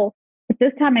 oh, well, but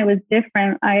this time it was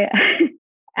different.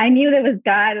 I knew that was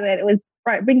God, that it was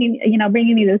bringing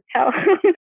me this help.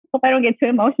 Hope I don't get too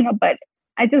emotional, but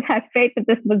I just had faith that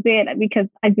this was it because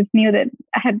I just knew that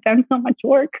I had done so much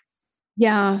work.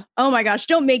 Yeah. Oh my gosh.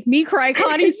 Don't make me cry,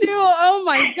 Connie, too. Oh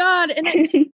my God. And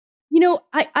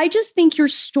I just think your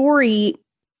story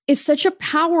is such a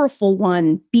powerful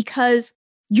one because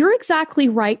you're exactly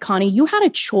right, Connie. You had a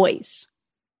choice.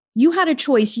 You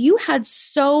had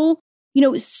so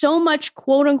much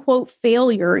quote unquote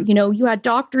failure. You had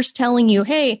doctors telling you,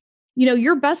 hey,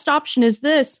 your best option is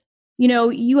this.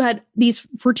 You had these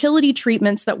fertility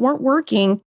treatments that weren't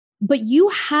working, but you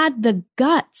had the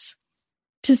guts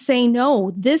to say,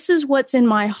 no, this is what's in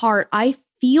my heart. I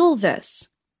feel this.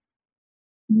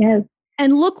 Yes.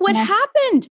 And look what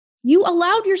happened. You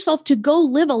allowed yourself to go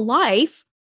live a life,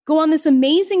 go on this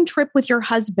amazing trip with your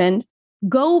husband,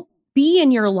 go be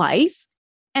in your life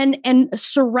and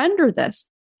surrender this.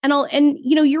 And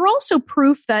you're also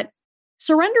proof that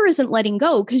surrender isn't letting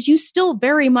go because you still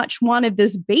very much wanted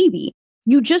this baby.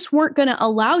 You just weren't going to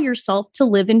allow yourself to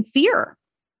live in fear.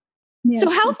 Yes. So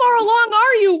how far along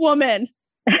are you, woman?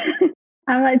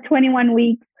 I'm like 21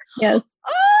 weeks. Yes.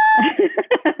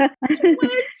 Oh,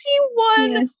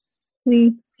 21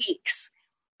 weeks.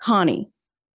 Connie,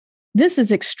 this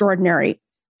is extraordinary.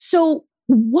 So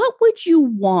what would you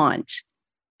want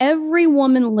every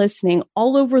woman listening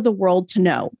all over the world to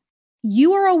know?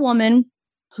 You are a woman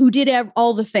who did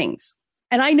all the things.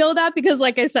 And I know that because,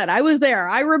 like I said, I was there.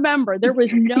 I remember there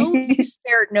was you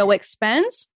spared no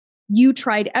expense. You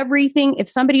tried everything. If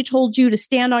somebody told you to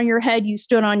stand on your head, you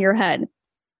stood on your head.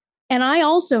 And I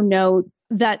also know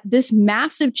that this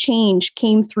massive change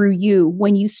came through you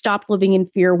when you stopped living in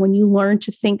fear, when you learned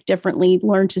to think differently,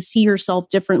 learned to see yourself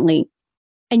differently,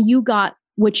 and you got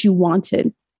what you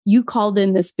wanted. You called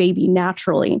in this baby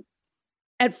naturally.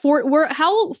 At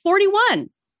how old? 41?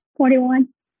 41.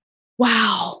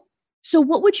 Wow. So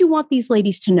what would you want these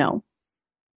ladies to know?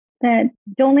 That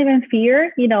don't live in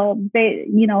fear.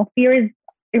 Fear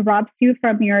erupts you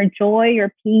from your joy,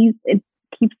 your peace. It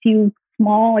keeps you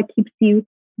small. It keeps you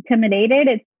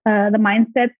intimidated. the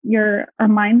mindset, our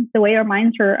minds, the way our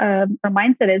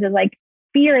mindset is like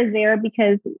fear is there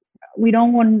because we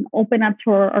don't want to open up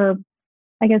to our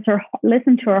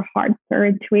listen to our hearts, our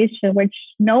intuition, which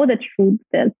know the truth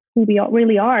is who we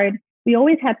really are. And we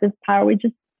always have this power. We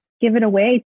just give it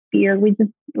away. Fear. We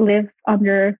just live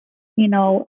under,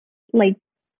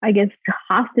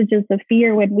 hostages of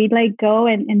fear when we let go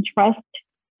and trust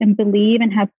and believe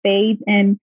and have faith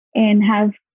and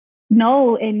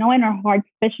know in our hearts,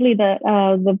 especially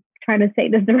the trying to say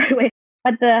this the right way,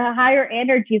 but the higher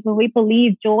energies when we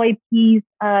believe joy, peace,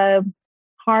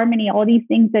 harmony, all these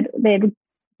things that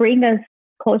bring us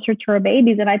closer to our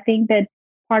babies. And I think that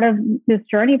part of this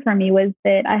journey for me was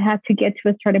that I had to get to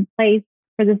a certain place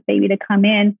for this baby to come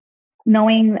in,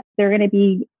 knowing they're going to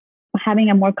be having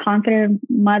a more confident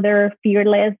mother,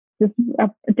 fearless, just a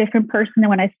different person than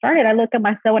when I started. I look at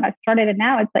myself when I started and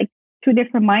now it's like two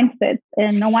different mindsets.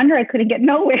 And no wonder I couldn't get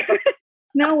nowhere.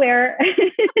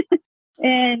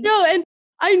 And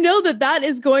I know that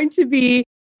is going to be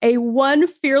a one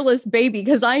fearless baby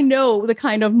because I know the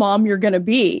kind of mom you're going to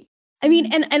be. I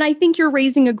mean, and I think you're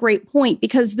raising a great point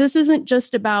because this isn't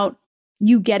just about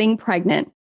you getting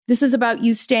pregnant. This is about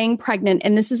you staying pregnant.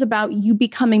 And this is about you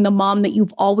becoming the mom that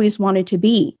you've always wanted to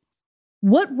be.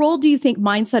 What role do you think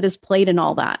mindset has played in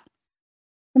all that?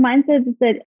 The mindset is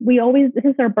that this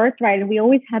is our birthright and we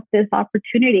always have this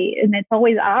opportunity and it's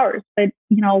always ours. But,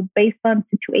 based on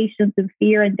situations of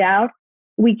fear and doubt,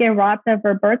 we get robbed of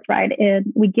our birthright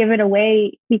and we give it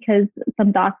away because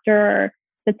some doctor or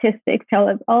statistics tell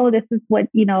us, oh, this is what,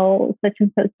 such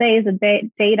and such says and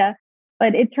data,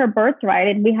 but it's her birthright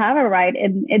and we have a right.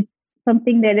 And it's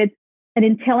something that it's an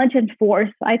intelligent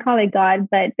force. I call it God,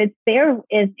 but it's there.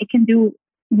 It can do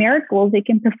miracles. It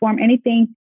can perform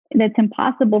anything that's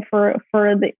impossible for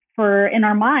in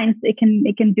our minds. It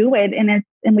can do it.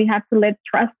 And we have to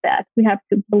trust that. We have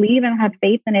to believe and have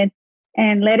faith in it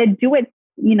and let it do it.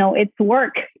 It's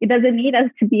work. It doesn't need us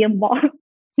to be involved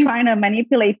trying to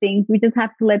manipulate things. We just have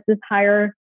to let this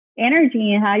higher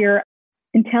energy and higher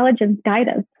intelligence guide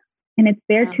us. And it's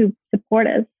there to support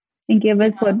us and give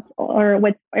us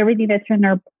what everything that's in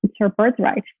it's our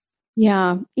birthright.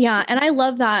 Yeah. Yeah. And I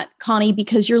love that, Connie,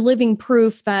 because you're living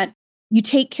proof that you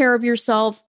take care of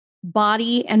yourself,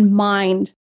 body and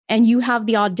mind, and you have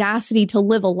the audacity to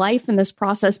live a life in this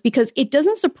process because it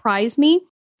doesn't surprise me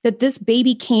that this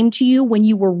baby came to you when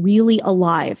you were really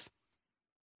alive.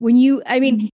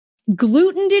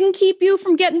 Gluten didn't keep you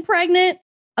from getting pregnant.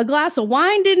 A glass of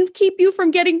wine didn't keep you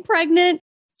from getting pregnant.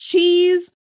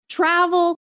 Cheese,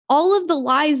 travel, all of the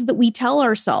lies that we tell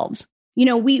ourselves.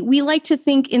 We like to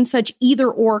think in such either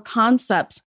or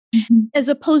concepts as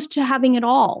opposed to having it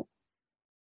all.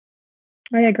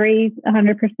 I agree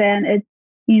 100%. It's,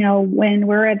 when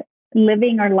we're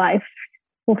living our life,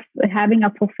 having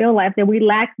a fulfilled life, that we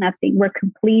lack nothing. We're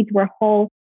complete. We're whole.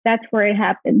 That's where it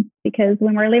happens. Because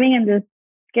when we're living in this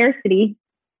scarcity,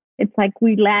 it's like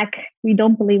we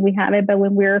don't believe we have it. But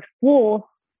when we're full,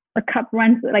 our cup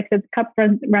runs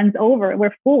over.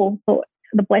 We're full. So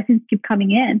the blessings keep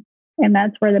coming in. And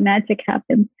that's where the magic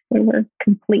happens, where we're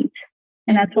complete.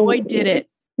 And that's boy did it.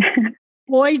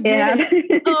 Boy did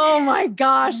it. Oh my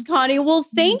gosh, Connie. Well,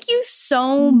 thank you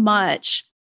so much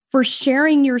for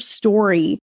sharing your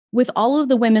story with all of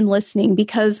the women listening,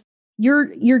 because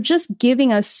you're just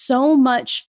giving us so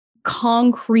much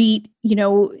concrete,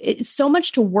 it's so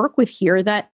much to work with here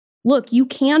that, look, you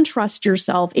can trust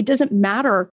yourself. It doesn't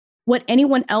matter what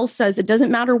anyone else says. It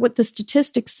doesn't matter what the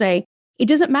statistics say. It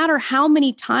doesn't matter how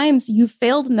many times you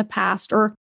failed in the past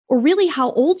or really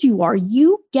how old you are.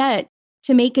 You get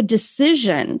to make a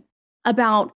decision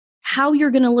about how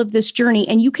you're going to live this journey.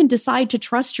 And you can decide to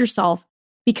trust yourself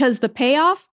because the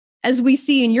payoff, as we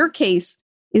see in your case,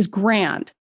 is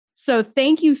grand. So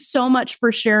thank you so much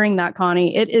for sharing that,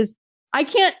 Connie. I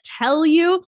can't tell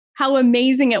you how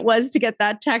amazing it was to get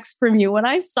that text from you. When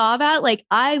I saw that,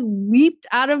 I leaped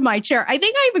out of my chair. I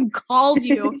think I even called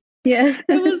you. Yeah.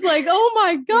 It was like, oh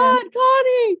my God,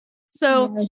 Connie.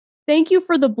 So thank you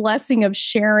for the blessing of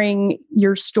sharing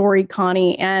your story,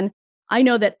 Connie. And I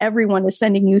know that everyone is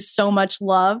sending you so much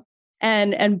love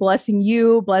and blessing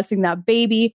you, blessing that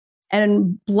baby,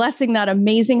 and blessing that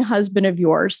amazing husband of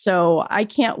yours. So I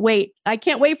can't wait. I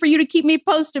can't wait for you to keep me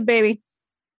posted, baby.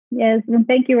 Yes. And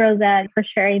thank you, Rosette, for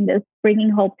sharing this, bringing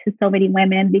hope to so many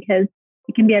women, because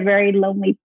it can be a very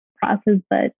lonely process,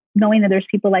 but knowing that there's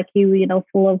people like you,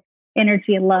 full of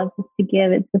energy and love just to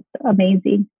give, it's just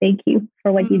amazing. Thank you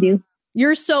for what you do.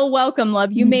 You're so welcome,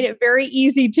 love. You made it very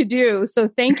easy to do. So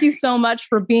thank you so much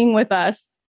for being with us.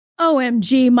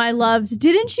 OMG, my loves.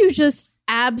 Didn't you just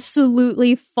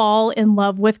absolutely fall in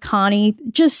love with Connie.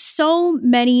 Just so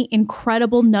many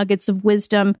incredible nuggets of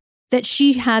wisdom that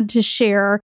she had to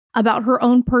share about her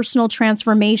own personal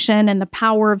transformation and the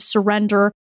power of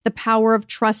surrender, the power of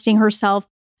trusting herself,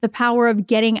 the power of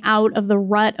getting out of the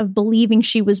rut of believing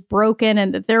she was broken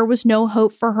and that there was no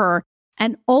hope for her.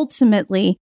 And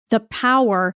ultimately, the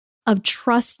power of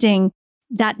trusting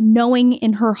that knowing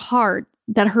in her heart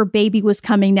that her baby was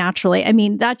coming naturally. I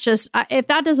mean, that just, if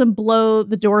that doesn't blow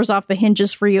the doors off the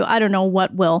hinges for you, I don't know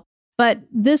what will. But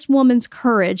this woman's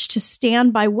courage to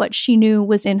stand by what she knew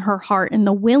was in her heart and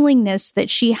the willingness that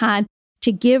she had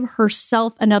to give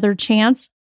herself another chance.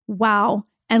 Wow.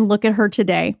 And look at her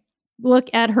today. Look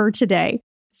at her today.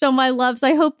 So my loves,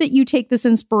 I hope that you take this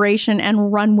inspiration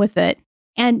and run with it.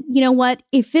 And you know what?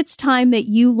 If it's time that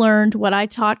you learned what I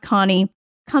taught Connie,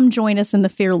 come join us in the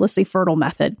Fearlessly Fertile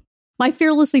Method. My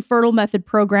Fearlessly Fertile Method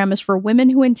program is for women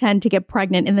who intend to get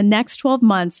pregnant in the next 12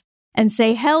 months and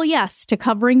say hell yes to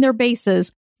covering their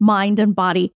bases, mind and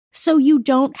body, so you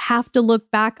don't have to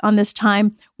look back on this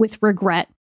time with regret.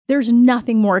 There's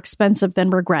nothing more expensive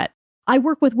than regret. I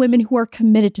work with women who are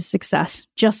committed to success,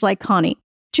 just like Connie.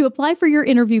 To apply for your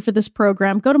interview for this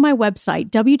program, go to my website,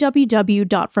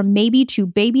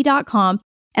 www.frommaybe2baby.com,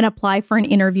 and apply for an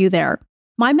interview there.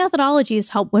 My methodology has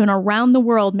helped women around the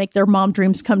world make their mom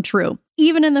dreams come true,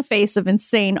 even in the face of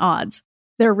insane odds.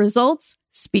 Their results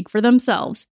speak for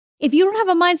themselves. If you don't have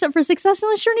a mindset for success in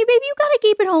this journey, baby, you got to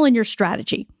keep it whole in your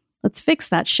strategy. Let's fix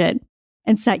that shit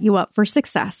and set you up for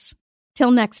success.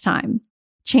 Till next time,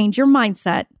 change your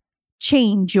mindset,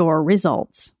 change your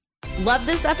results. Love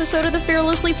this episode of the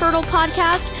Fearlessly Fertile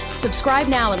podcast? Subscribe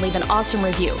now and leave an awesome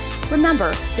review.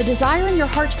 Remember, the desire in your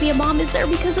heart to be a mom is there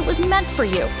because it was meant for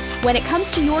you. When it comes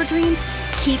to your dreams,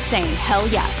 keep saying hell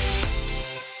yes.